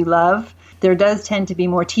ones you love. There does tend to be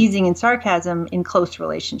more teasing and sarcasm in close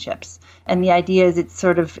relationships. And the idea is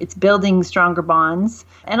it's building stronger bonds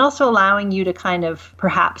and also allowing you to kind of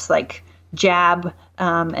perhaps like jab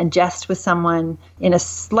and jest with someone in a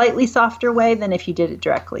slightly softer way than if you did it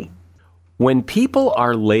directly. When people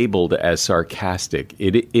are labeled as sarcastic,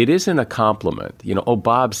 it isn't a compliment. You know, oh,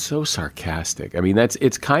 Bob's so sarcastic. I mean, it's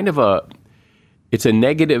a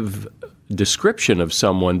negative description of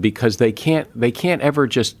someone because they can't ever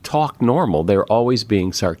just talk normal. They're always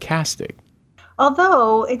being sarcastic.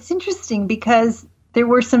 Although it's interesting because there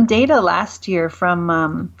were some data last year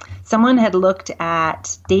from someone had looked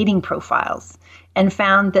at dating profiles and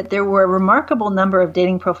found that there were a remarkable number of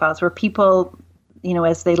dating profiles where people, you know,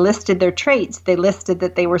 as they listed their traits, they listed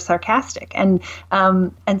that they were sarcastic. And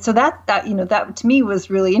so that to me was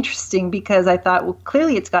really interesting because I thought, well,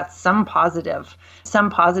 clearly it's got some positive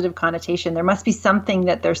connotation. There must be something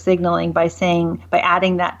that they're signaling by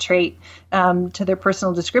adding that trait to their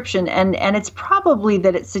personal description. And it's probably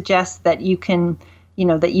that it suggests that you can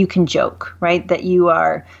joke, right? That you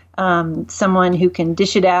are someone who can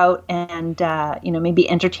dish it out and, maybe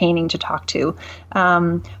entertaining to talk to.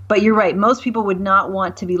 But you're right. Most people would not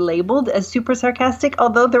want to be labeled as super sarcastic,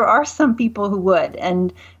 although there are some people who would.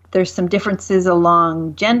 And there's some differences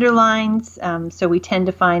along gender lines. So we tend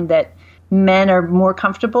to find that men are more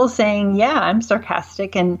comfortable saying, yeah, I'm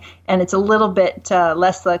sarcastic. And it's a little bit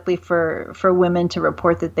less likely for women to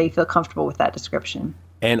report that they feel comfortable with that description.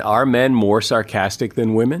 And are men more sarcastic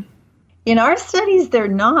than women? In our studies, they're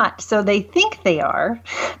not. So they think they are,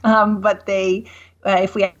 but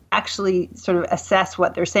if we actually sort of assess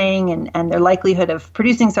what they're saying and their likelihood of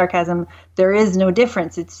producing sarcasm, there is no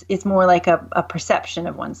difference. It's more like a perception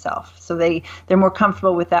of oneself. So they're more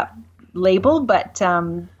comfortable with that label, but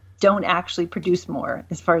don't actually produce more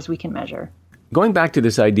as far as we can measure. Going back to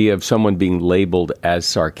this idea of someone being labeled as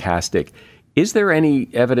sarcastic, is there any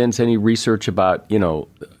evidence, any research about,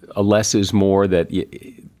 a less is more, that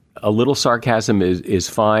a little sarcasm is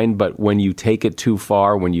fine, but when you take it too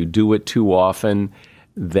far, when you do it too often,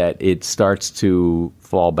 that it starts to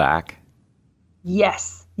fall back?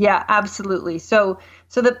 Yes. Yeah, absolutely. So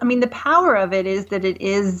the power of it is that it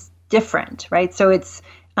is different, right? So it's,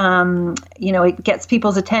 it gets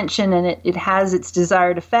people's attention and it has its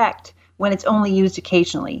desired effect when it's only used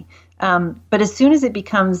occasionally. But as soon as it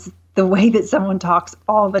becomes the way that someone talks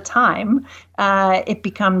all the time, it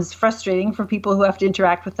becomes frustrating for people who have to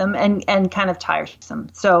interact with them and kind of tiresome.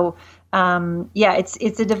 So,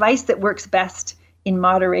 it's a device that works best in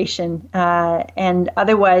moderation, and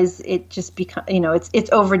otherwise it just becomes, it's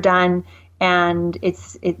overdone and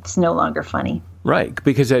it's no longer funny. Right,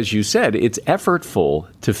 because as you said, it's effortful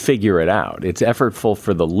to figure it out. It's effortful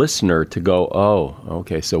for the listener to go, oh,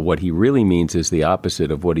 okay, so what he really means is the opposite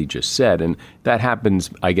of what he just said. And that happens,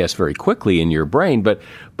 I guess, very quickly in your brain, but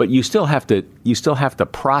you still have to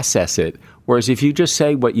process it. Whereas if you just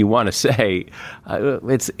say what you want to say,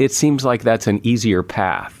 it seems like that's an easier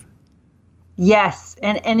path. Yes,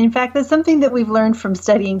 and in fact, that's something that we've learned from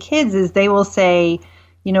studying kids is they will say,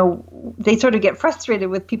 they sort of get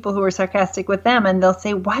frustrated with people who are sarcastic with them, and they'll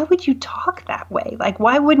say, why would you talk that way? Like,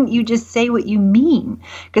 why wouldn't you just say what you mean?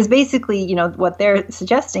 Because basically, what they're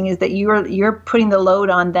suggesting is that you're putting the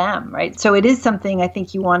load on them, right? So it is something I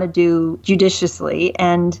think you want to do judiciously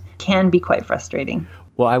and can be quite frustrating.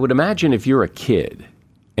 Well, I would imagine if you're a kid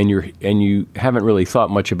and you haven't really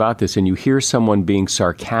thought much about this and you hear someone being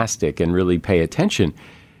sarcastic and really pay attention,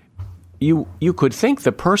 you could think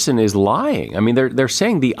the person is lying. I mean, they're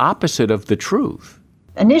saying the opposite of the truth.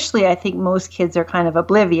 Initially, I think most kids are kind of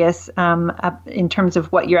oblivious in terms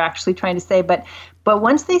of what you're actually trying to say. But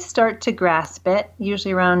once they start to grasp it,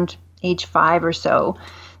 usually around age 5 or so,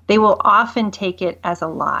 they will often take it as a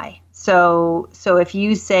lie. So if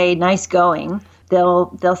you say nice going,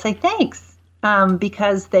 they'll say thanks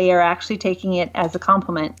because they are actually taking it as a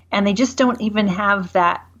compliment, and they just don't even have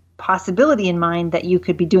that possibility in mind that you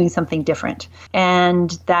could be doing something different.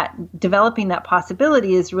 And that developing that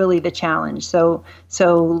possibility is really the challenge. So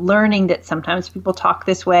learning that sometimes people talk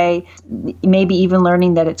this way, maybe even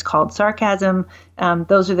learning that it's called sarcasm,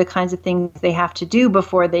 those are the kinds of things they have to do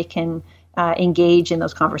before they can engage in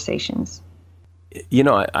those conversations.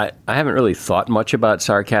 I haven't really thought much about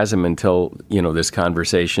sarcasm until, this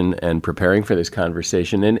conversation and preparing for this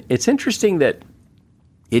conversation. And it's interesting that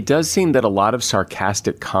it does seem that a lot of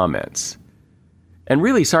sarcastic comments, and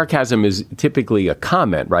really sarcasm is typically a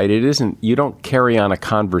comment, right? It isn't, you don't carry on a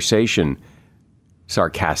conversation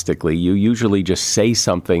sarcastically. You usually just say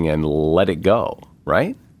something and let it go,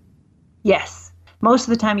 right? Yes. Most of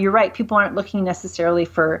the time, you're right. People aren't looking necessarily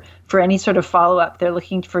for any sort of follow-up. They're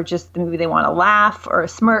looking for just maybe they want to laugh or a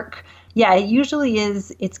smirk. Yeah, it usually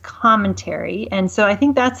is, it's commentary. And so I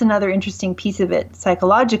think that's another interesting piece of it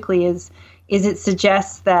psychologically is it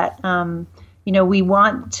suggests that, we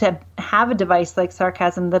want to have a device like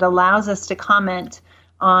sarcasm that allows us to comment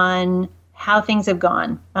on how things have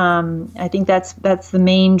gone. I think that's the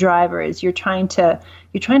main driver is you're trying to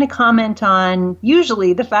comment on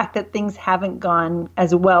usually the fact that things haven't gone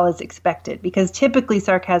as well as expected, because typically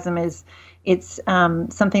sarcasm it's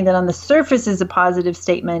something that on the surface is a positive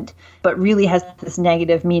statement, but really has this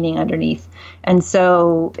negative meaning underneath. And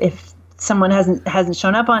so if someone hasn't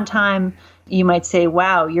shown up on time, you might say,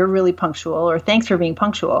 wow, you're really punctual, or thanks for being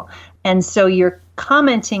punctual. And so you're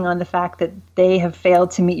commenting on the fact that they have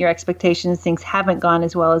failed to meet your expectations, things haven't gone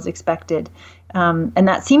as well as expected. And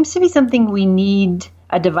that seems to be something we need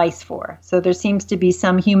a device for. So there seems to be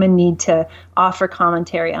some human need to offer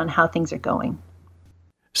commentary on how things are going.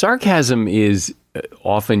 Sarcasm is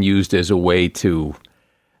often used as a way to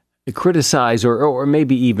criticize or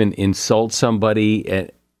maybe even insult somebody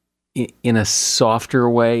in a softer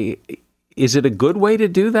way. Is it a good way to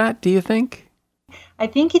do that, do you think? I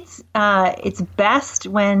think it's best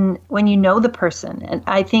when you know the person, and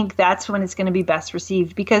I think that's when it's going to be best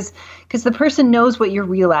received because the person knows what your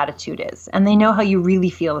real attitude is, and they know how you really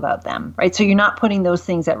feel about them, right? So you're not putting those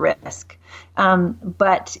things at risk.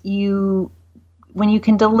 But when you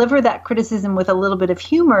can deliver that criticism with a little bit of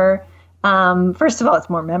humor, first of all, it's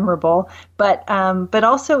more memorable, but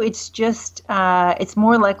also it's just it's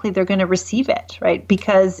more likely they're going to receive it, right?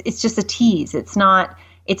 Because it's just a tease. It's not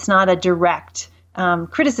a direct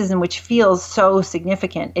criticism, which feels so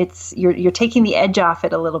significant. You're taking the edge off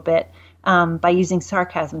it a little bit by using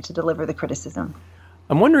sarcasm to deliver the criticism.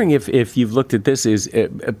 I'm wondering if you've looked at this is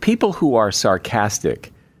people who are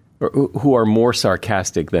sarcastic, or who are more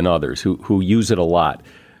sarcastic than others, who use it a lot.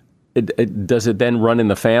 Does it then run in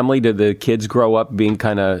the family? Do the kids grow up being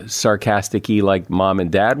kind of sarcastic-y like mom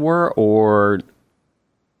and dad were, or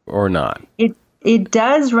not? It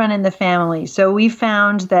does run in the family. So we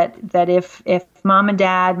found that if mom and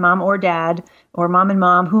dad, or mom and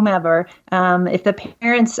mom, whomever, if the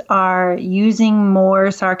parents are using more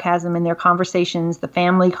sarcasm in their conversations, the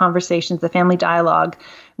family dialogue,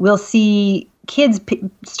 we'll see kids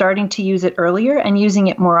starting to use it earlier and using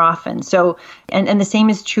it more often. So, and the same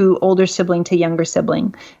is true older sibling to younger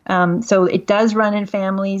sibling. So it does run in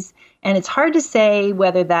families. And it's hard to say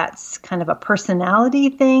whether that's kind of a personality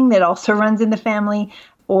thing that also runs in the family,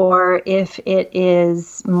 or if it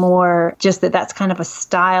is more just that's kind of a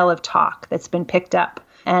style of talk that's been picked up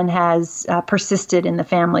and has persisted in the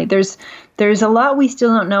family. There's a lot we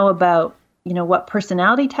still don't know about, what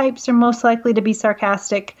personality types are most likely to be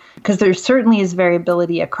sarcastic, because there certainly is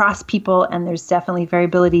variability across people, and there's definitely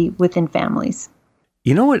variability within families.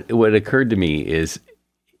 You know what occurred to me is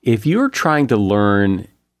if you're trying to learn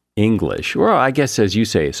English, or I guess as you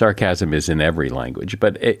say, sarcasm is in every language,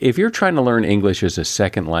 but if you're trying to learn English as a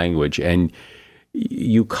second language and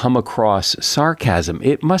you come across sarcasm,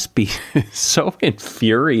 it must be so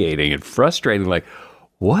infuriating and frustrating. Like,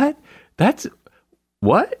 what? That's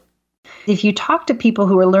what? If you talk to people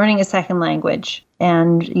who are learning a second language,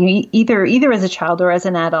 and either as a child or as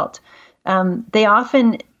an adult, they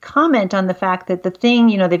often comment on the fact that the thing,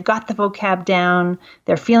 they've got the vocab down,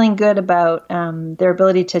 they're feeling good about their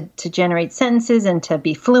ability to generate sentences and to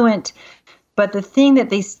be fluent. But the thing that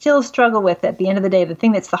they still struggle with at the end of the day, the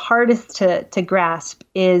thing that's the hardest to grasp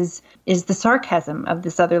is the sarcasm of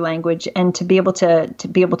this other language, and to be able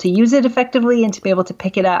to use it effectively and to be able to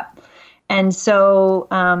pick it up. And so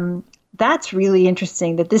that's really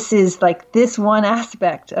interesting that this is like this one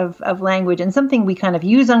aspect of language, and something we kind of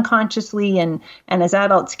use unconsciously and as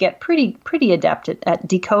adults get pretty adept at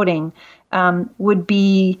decoding, would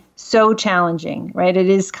be so challenging, right? It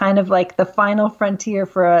is kind of like the final frontier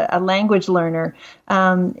for a language learner,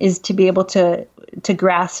 is to be able to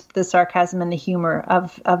grasp the sarcasm and the humor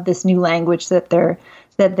of this new language that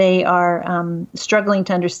they are struggling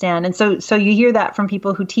to understand. And so you hear that from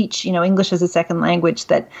people who teach, English as a second language,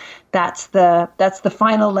 that's the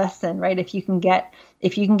final lesson, right? If you can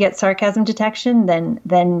get sarcasm detection,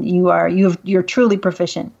 then you're truly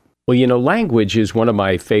proficient. Well, language is one of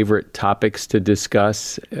my favorite topics to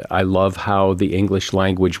discuss. I love how the English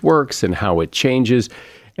language works and how it changes.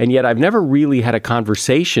 And yet I've never really had a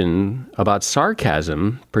conversation about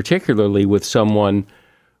sarcasm, particularly with someone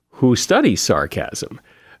who studies sarcasm.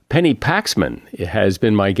 Penny Paxman has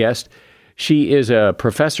been my guest. She is a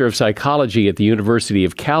professor of psychology at the University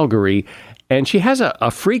of Calgary, And she has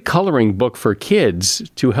a free coloring book for kids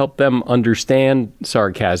to help them understand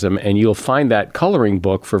sarcasm. And you'll find that coloring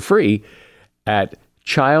book for free at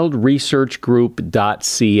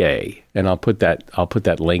childresearchgroup.ca. And I'll put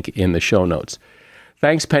that link in the show notes.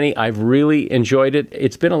 Thanks, Penny. I've really enjoyed it.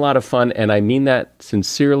 It's been a lot of fun, and I mean that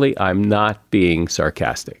sincerely. I'm not being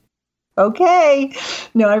sarcastic. Okay.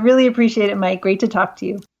 No, I really appreciate it, Mike. Great to talk to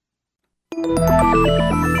you.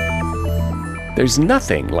 There's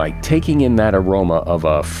nothing like taking in that aroma of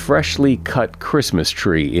a freshly cut Christmas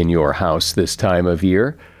tree in your house this time of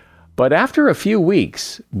year. But after a few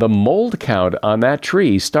weeks, the mold count on that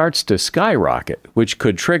tree starts to skyrocket, which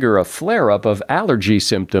could trigger a flare-up of allergy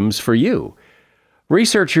symptoms for you.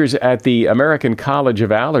 Researchers at the American College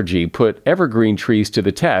of Allergy put evergreen trees to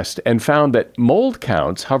the test and found that mold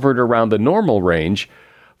counts hovered around the normal range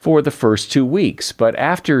for the first 2 weeks. But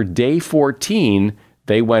after day 14,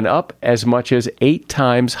 they went up as much as 8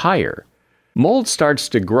 times higher. Mold starts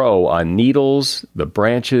to grow on needles, the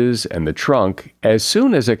branches, and the trunk as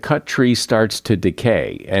soon as a cut tree starts to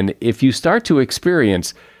decay. And if you start to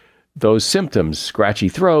experience those symptoms, scratchy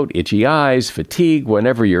throat, itchy eyes, fatigue,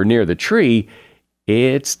 whenever you're near the tree,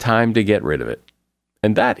 it's time to get rid of it.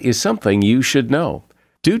 And that is something you should know.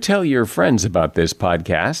 Do tell your friends about this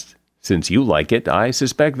podcast. Since you like it, I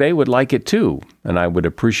suspect they would like it too, and I would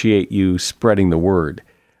appreciate you spreading the word.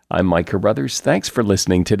 I'm Mike Carruthers. Thanks for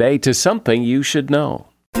listening today to Something You Should Know.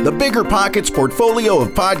 The Bigger Pockets portfolio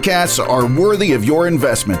of podcasts are worthy of your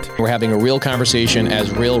investment. We're having a real conversation as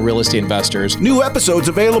real estate investors. New episodes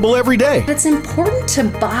available every day. It's important to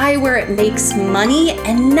buy where it makes money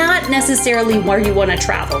and not necessarily where you want to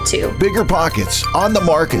travel to. Bigger Pockets, On the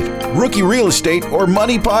Market, Rookie Real Estate, or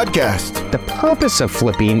Money Podcast. The purpose of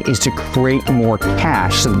flipping is to create more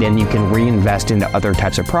cash so then you can reinvest into other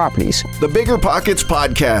types of properties. The Bigger Pockets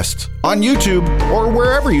Podcast on YouTube or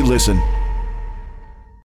wherever you listen.